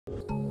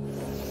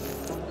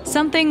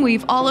Something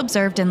we've all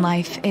observed in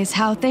life is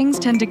how things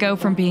tend to go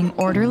from being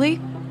orderly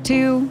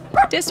to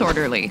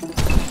disorderly.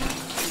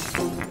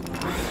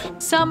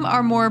 Some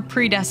are more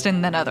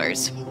predestined than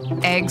others.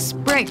 Eggs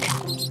break.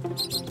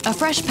 A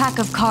fresh pack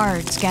of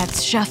cards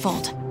gets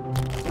shuffled.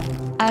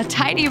 A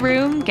tidy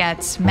room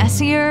gets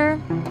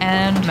messier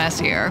and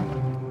messier.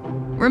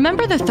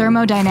 Remember the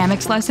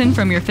thermodynamics lesson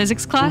from your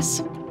physics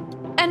class?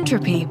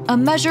 Entropy, a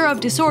measure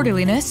of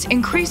disorderliness,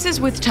 increases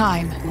with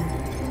time.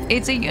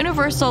 It's a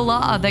universal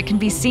law that can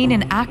be seen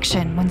in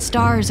action when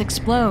stars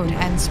explode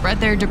and spread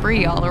their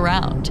debris all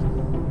around.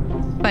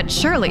 But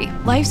surely,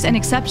 life's an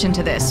exception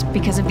to this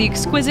because of the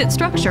exquisite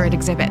structure it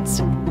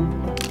exhibits.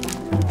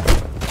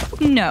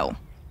 No.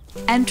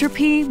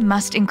 Entropy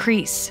must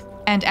increase,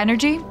 and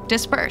energy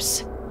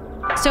disperse.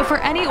 So for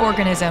any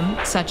organism,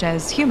 such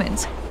as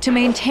humans, to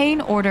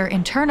maintain order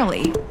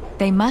internally,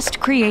 they must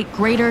create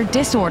greater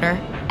disorder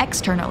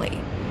externally.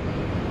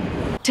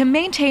 To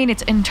maintain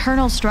its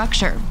internal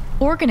structure,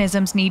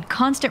 organisms need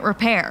constant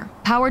repair,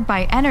 powered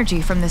by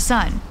energy from the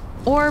sun,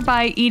 or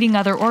by eating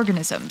other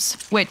organisms,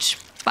 which,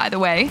 by the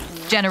way,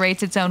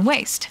 generates its own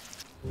waste.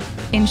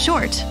 In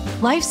short,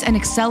 life's an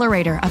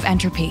accelerator of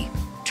entropy,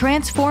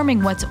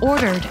 transforming what's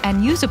ordered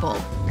and usable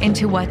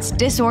into what's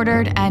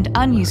disordered and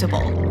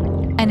unusable,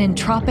 an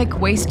entropic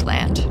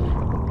wasteland.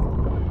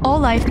 All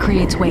life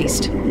creates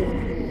waste,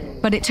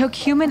 but it took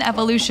human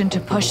evolution to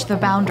push the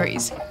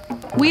boundaries.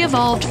 We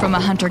evolved from a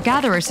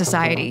hunter-gatherer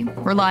society,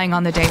 relying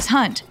on the day's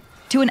hunt,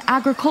 to an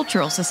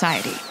agricultural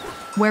society,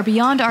 where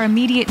beyond our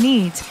immediate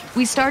needs,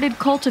 we started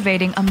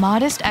cultivating a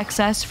modest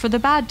excess for the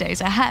bad days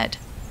ahead,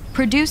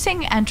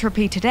 producing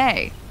entropy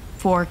today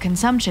for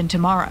consumption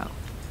tomorrow.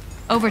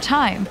 Over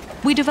time,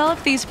 we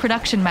developed these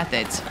production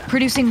methods,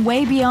 producing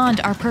way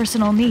beyond our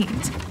personal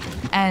needs.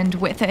 And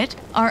with it,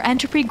 our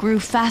entropy grew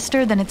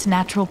faster than its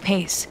natural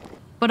pace.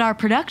 But our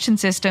production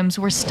systems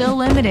were still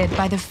limited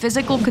by the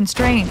physical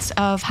constraints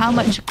of how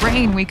much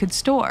grain we could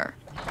store.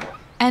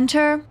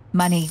 Enter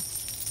money.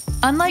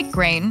 Unlike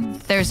grain,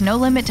 there's no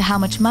limit to how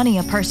much money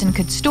a person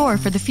could store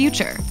for the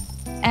future.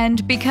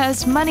 And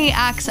because money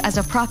acts as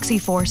a proxy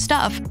for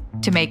stuff,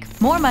 to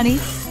make more money,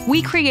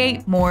 we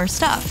create more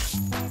stuff.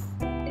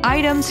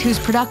 Items whose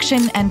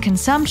production and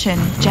consumption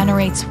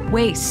generates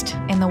waste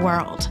in the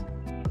world.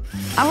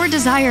 Our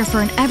desire for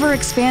an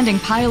ever-expanding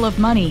pile of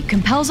money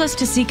compels us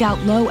to seek out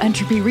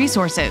low-entropy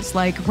resources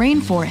like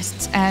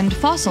rainforests and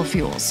fossil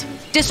fuels.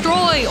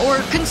 Destroy or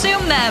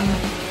consume them!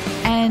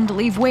 And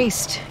leave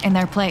waste in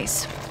their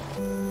place.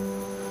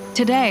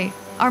 Today,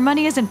 our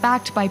money isn't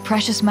backed by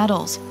precious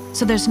metals,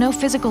 so there's no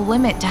physical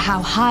limit to how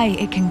high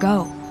it can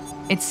go.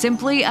 It's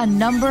simply a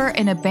number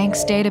in a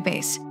bank's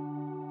database.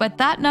 But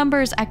that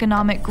number's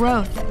economic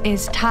growth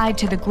is tied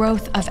to the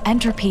growth of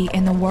entropy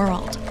in the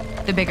world.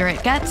 The bigger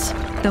it gets,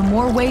 the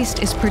more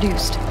waste is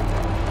produced.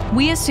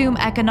 We assume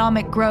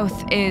economic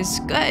growth is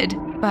good,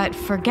 but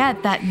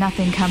forget that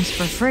nothing comes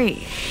for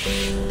free.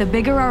 The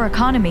bigger our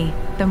economy,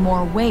 the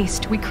more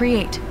waste we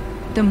create,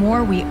 the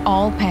more we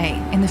all pay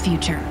in the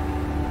future.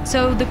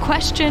 So the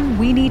question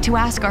we need to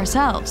ask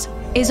ourselves,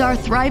 is our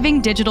thriving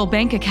digital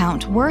bank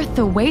account worth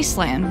the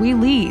wasteland we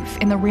leave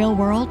in the real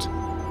world?